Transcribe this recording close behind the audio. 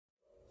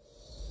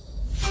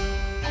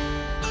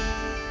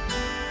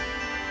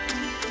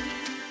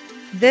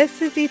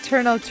This is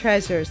Eternal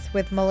Treasures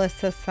with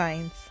Melissa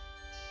Sines.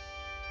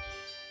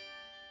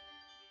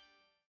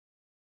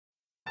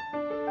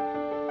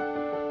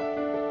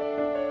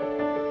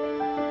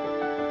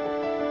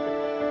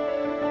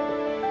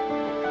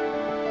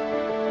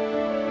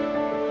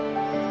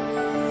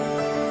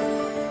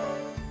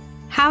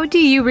 How do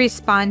you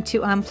respond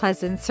to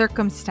unpleasant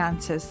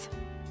circumstances?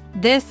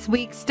 This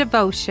week's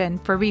devotion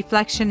for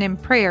reflection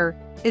and prayer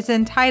is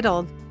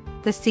entitled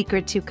The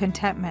Secret to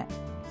Contentment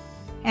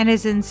and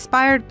is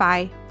inspired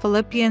by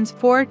Philippians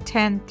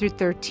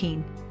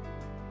 4:10-13.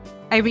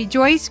 I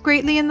rejoice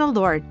greatly in the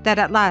Lord that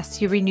at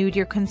last you renewed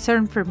your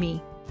concern for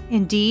me.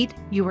 Indeed,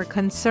 you were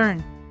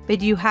concerned, but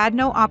you had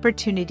no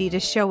opportunity to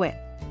show it.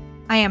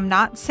 I am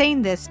not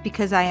saying this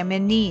because I am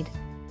in need,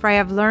 for I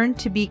have learned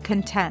to be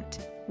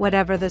content,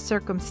 whatever the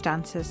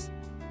circumstances.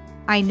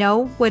 I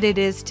know what it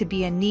is to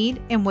be in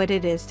need and what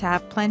it is to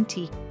have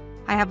plenty.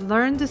 I have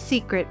learned the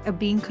secret of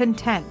being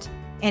content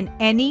in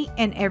any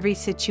and every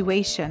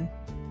situation,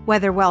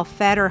 whether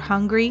well-fed or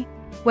hungry,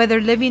 whether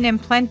living in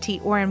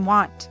plenty or in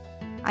want.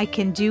 I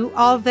can do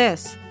all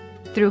this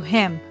through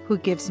Him who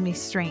gives me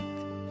strength.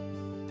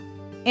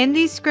 In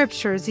these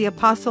scriptures, the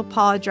Apostle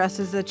Paul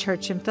addresses the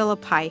church in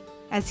Philippi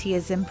as he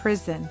is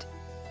imprisoned.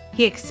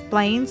 He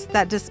explains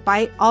that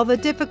despite all the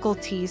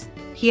difficulties,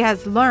 he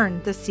has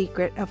learned the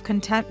secret of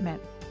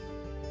contentment.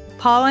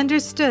 Paul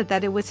understood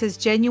that it was his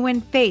genuine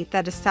faith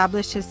that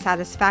established his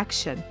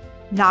satisfaction,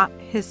 not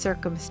his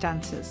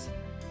circumstances.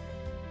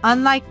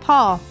 Unlike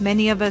Paul,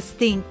 many of us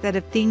think that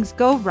if things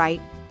go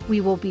right, we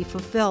will be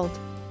fulfilled.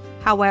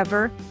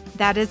 However,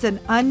 that is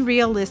an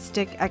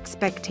unrealistic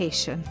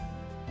expectation.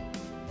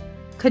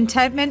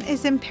 Contentment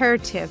is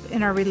imperative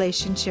in our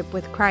relationship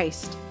with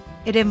Christ.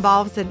 It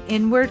involves an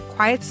inward,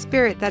 quiet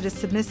spirit that is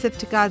submissive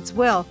to God's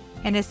will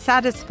and is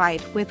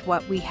satisfied with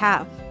what we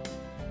have.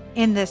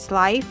 In this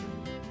life,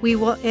 we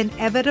will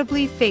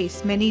inevitably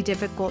face many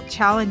difficult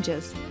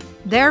challenges.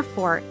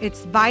 Therefore,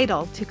 it's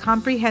vital to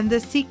comprehend the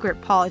secret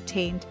Paul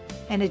attained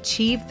and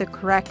achieve the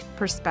correct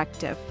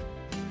perspective.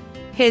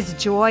 His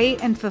joy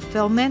and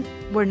fulfillment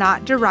were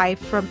not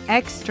derived from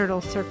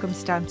external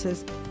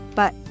circumstances,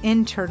 but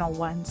internal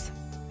ones.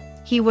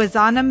 He was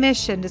on a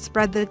mission to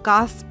spread the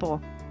gospel,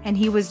 and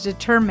he was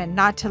determined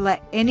not to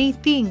let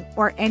anything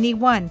or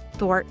anyone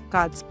thwart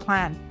God's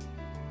plan.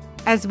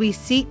 As we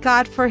seek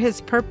God for His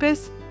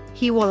purpose,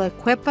 He will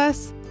equip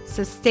us,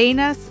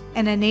 sustain us,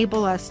 and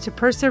enable us to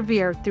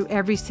persevere through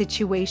every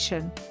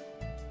situation.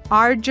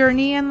 Our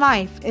journey in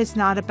life is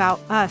not about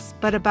us,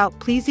 but about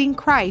pleasing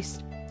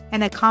Christ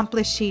and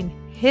accomplishing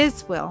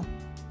His will.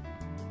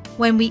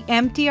 When we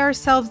empty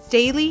ourselves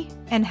daily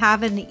and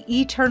have an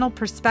eternal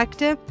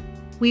perspective,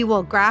 we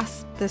will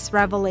grasp this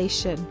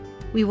revelation.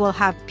 We will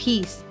have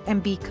peace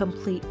and be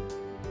complete.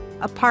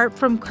 Apart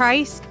from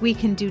Christ, we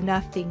can do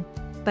nothing,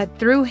 but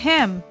through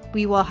Him,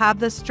 we will have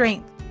the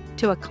strength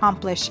to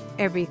accomplish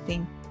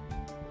everything.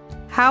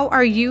 How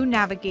are you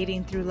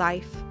navigating through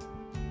life?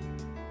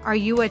 Are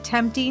you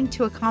attempting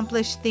to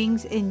accomplish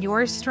things in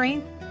your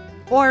strength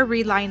or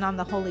relying on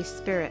the Holy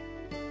Spirit?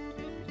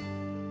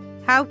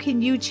 How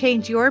can you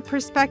change your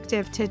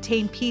perspective to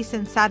attain peace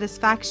and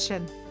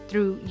satisfaction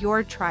through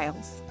your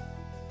trials?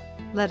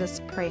 Let us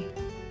pray.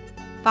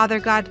 Father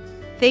God,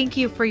 thank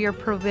you for your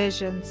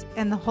provisions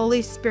and the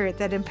Holy Spirit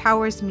that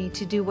empowers me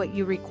to do what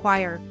you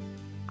require.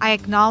 I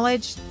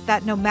acknowledge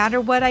that no matter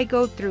what I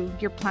go through,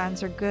 your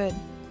plans are good.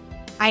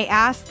 I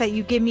ask that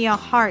you give me a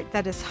heart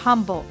that is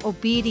humble,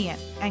 obedient,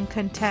 and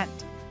content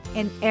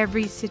in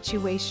every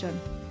situation.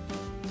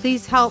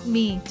 Please help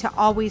me to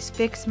always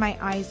fix my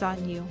eyes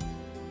on you.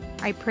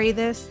 I pray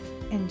this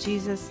in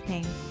Jesus'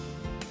 name.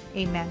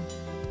 Amen.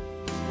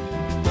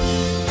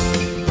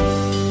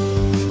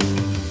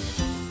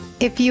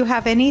 If you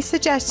have any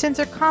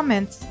suggestions or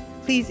comments,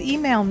 please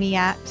email me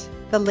at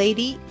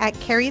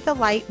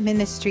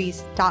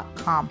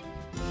thelady@carrythelightministries.com.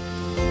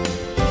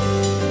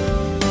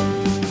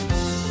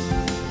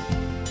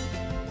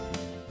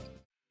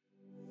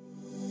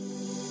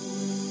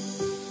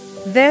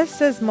 This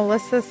is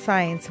Melissa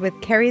Sines with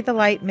Carry the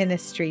Light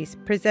Ministries,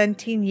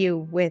 presenting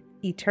you with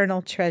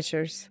Eternal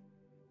Treasures.